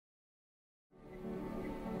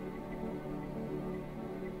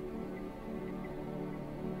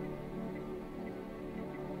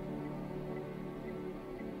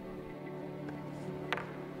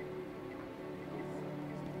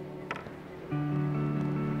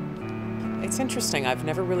It's interesting. I've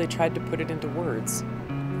never really tried to put it into words.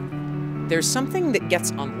 There's something that gets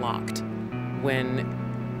unlocked when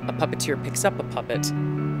a puppeteer picks up a puppet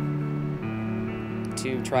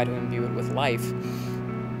to try to imbue it with life.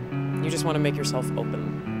 You just want to make yourself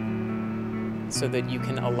open so that you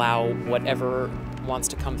can allow whatever wants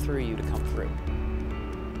to come through you to come through.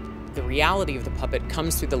 The reality of the puppet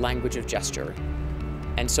comes through the language of gesture.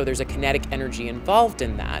 And so there's a kinetic energy involved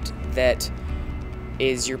in that that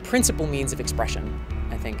is your principal means of expression,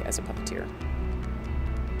 I think, as a puppeteer.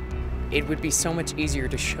 It would be so much easier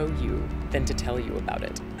to show you than to tell you about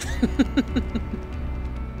it.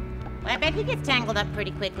 Well, I bet he gets tangled up pretty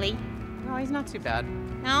quickly. No, he's not too bad.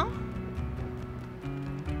 No?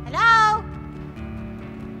 Hello?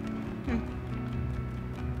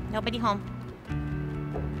 Nobody home.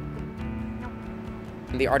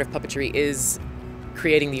 The art of puppetry is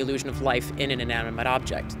creating the illusion of life in an inanimate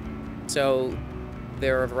object. So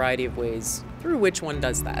there are a variety of ways through which one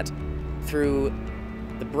does that. Through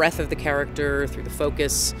the breath of the character, through the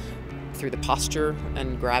focus, through the posture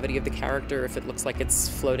and gravity of the character, if it looks like it's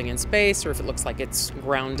floating in space or if it looks like it's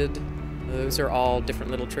grounded. Those are all different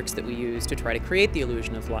little tricks that we use to try to create the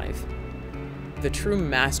illusion of life. The true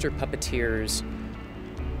master puppeteers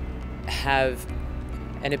have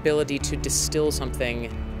an ability to distill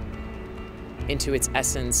something into its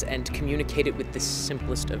essence and communicate it with the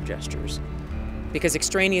simplest of gestures. Because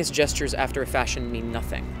extraneous gestures after a fashion mean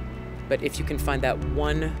nothing. But if you can find that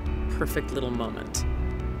one perfect little moment,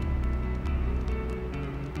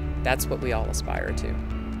 that's what we all aspire to.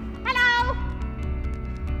 Hello!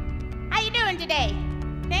 How you doing today?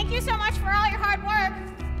 Thank you so much for all your hard work.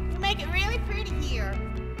 You make it really pretty here.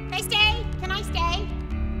 Can I stay? Can I stay?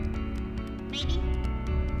 Maybe?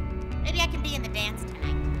 Maybe I can be in the dance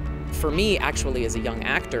tonight. For me, actually, as a young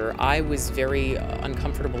actor, I was very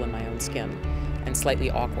uncomfortable in my own skin and slightly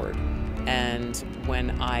awkward. And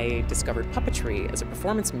when I discovered puppetry as a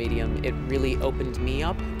performance medium, it really opened me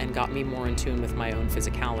up and got me more in tune with my own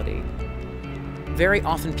physicality. Very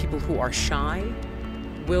often people who are shy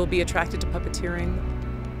will be attracted to puppeteering.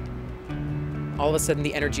 All of a sudden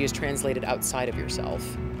the energy is translated outside of yourself.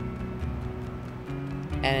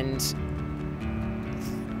 And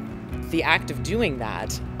the act of doing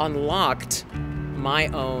that unlocked my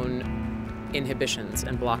own inhibitions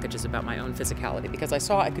and blockages about my own physicality, because I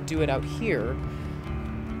saw I could do it out here,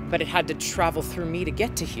 but it had to travel through me to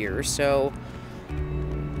get to here, so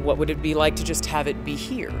what would it be like to just have it be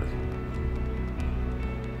here?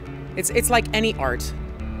 It's like any art.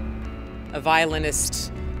 A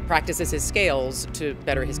violinist practices his scales to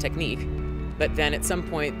better his technique, but then at some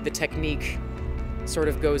point the technique sort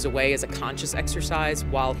of goes away as a conscious exercise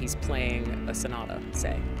while he's playing a sonata,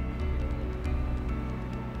 say.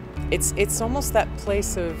 It's almost that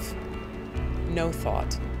place of no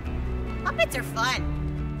thought. Puppets are fun.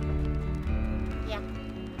 Yeah,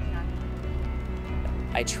 they are.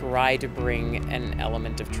 I try to bring an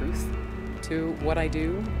element of truth to what I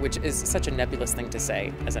do, which is such a nebulous thing to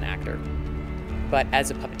say as an actor. But as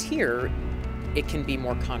a puppeteer, it can be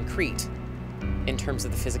more concrete in terms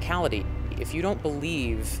of the physicality. If you don't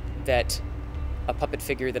believe that a puppet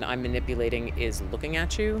figure that I'm manipulating is looking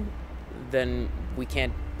at you, then we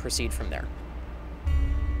can't proceed from there.